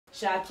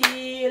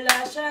Shakila,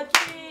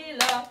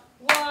 Shakila,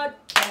 what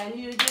can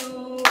you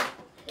do?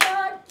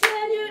 What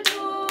can you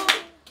do?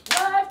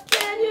 What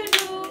can you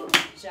do?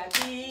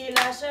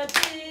 Shakila,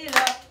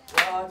 Shakila,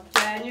 what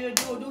can you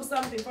do? Do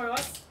something for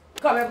us.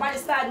 Come, everybody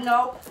stand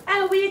now.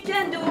 And we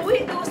can do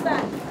it, do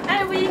stand.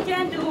 And we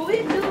can do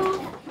it,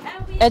 do.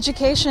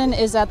 Education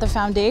is at the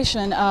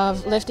foundation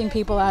of lifting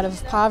people out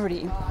of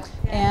poverty.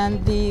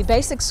 And the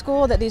basic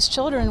school that these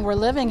children were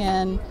living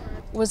in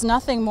was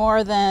nothing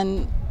more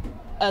than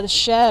a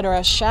shed or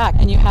a shack,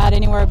 and you had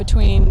anywhere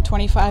between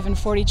 25 and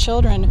 40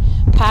 children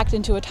packed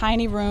into a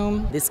tiny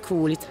room. The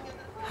school, it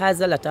has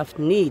a lot of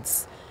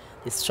needs,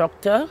 the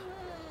structure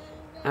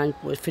and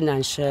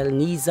financial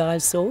needs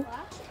also.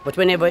 But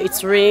whenever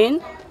it's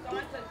rain,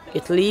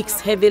 it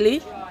leaks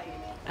heavily,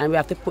 and we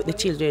have to put the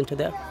children to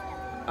the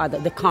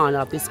corner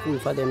of the school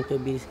for them to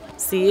be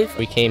safe.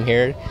 We came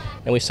here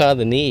and we saw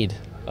the need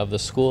of the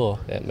school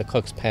at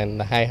McCook's Pen,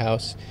 the High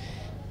House,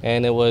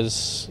 and it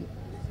was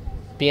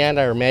beyond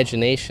our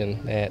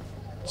imagination that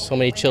so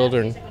many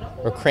children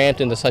were cramped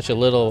into such a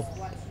little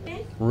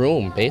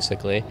room,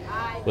 basically,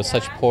 with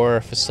such poor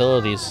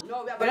facilities.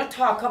 No, we're going to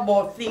talk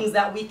about things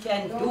that we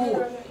can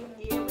do.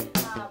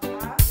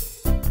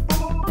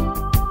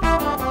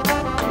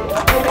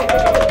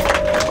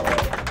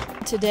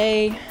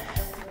 Today,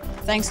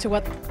 thanks to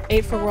what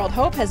Aid for World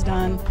Hope has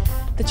done,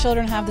 the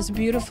children have this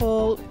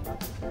beautiful,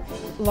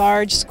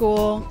 large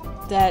school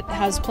that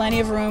has plenty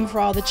of room for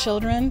all the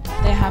children.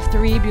 They have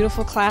 3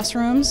 beautiful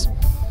classrooms.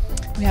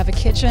 We have a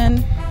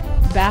kitchen,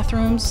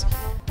 bathrooms,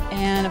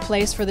 and a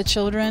place for the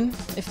children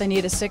if they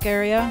need a sick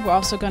area. We're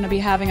also going to be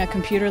having a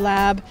computer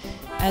lab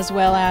as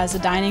well as a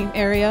dining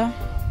area.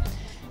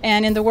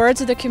 And in the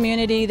words of the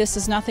community, this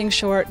is nothing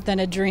short than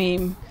a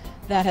dream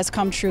that has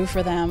come true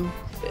for them.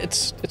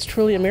 It's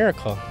truly a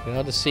miracle, you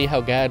know, to see how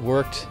God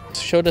worked,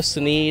 showed us the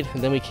need,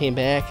 and then we came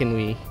back and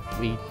we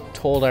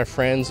told our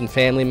friends and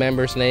family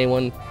members and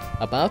anyone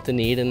about the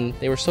need, and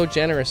they were so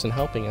generous in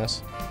helping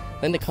us.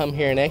 Then to come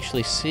here and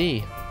actually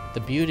see the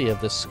beauty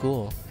of this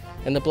school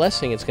and the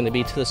blessing it's going to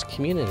be to this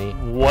community.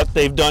 What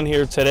they've done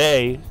here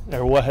today,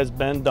 or what has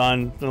been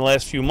done in the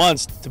last few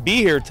months to be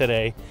here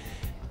today,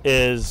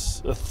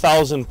 is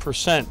 1,000%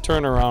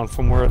 turnaround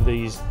from where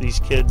these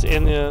kids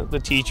and the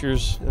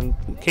teachers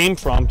came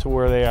from to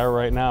where they are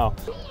right now.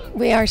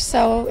 We are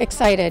so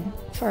excited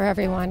for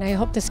everyone. I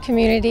hope this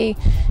community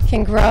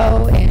can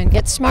grow and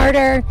get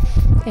smarter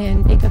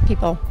and be good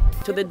people.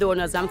 To the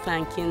donors, I'm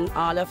thanking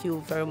all of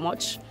you very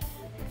much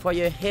for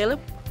your help,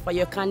 for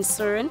your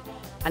concern,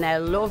 and I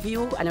love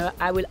you, and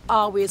I will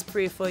always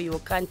pray for you.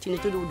 Continue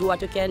to do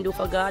what you can do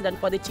for God and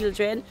for the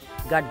children.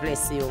 God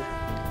bless you.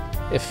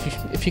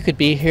 If you could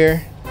be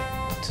here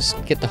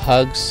to get the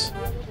hugs,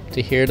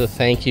 to hear the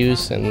thank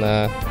yous, and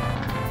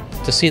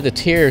to see the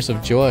tears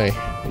of joy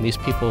in these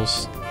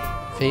people's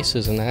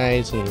faces and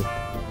eyes, and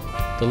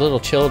the little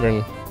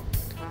children,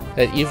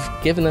 that you've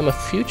given them a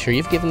future,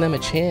 you've given them a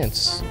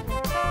chance.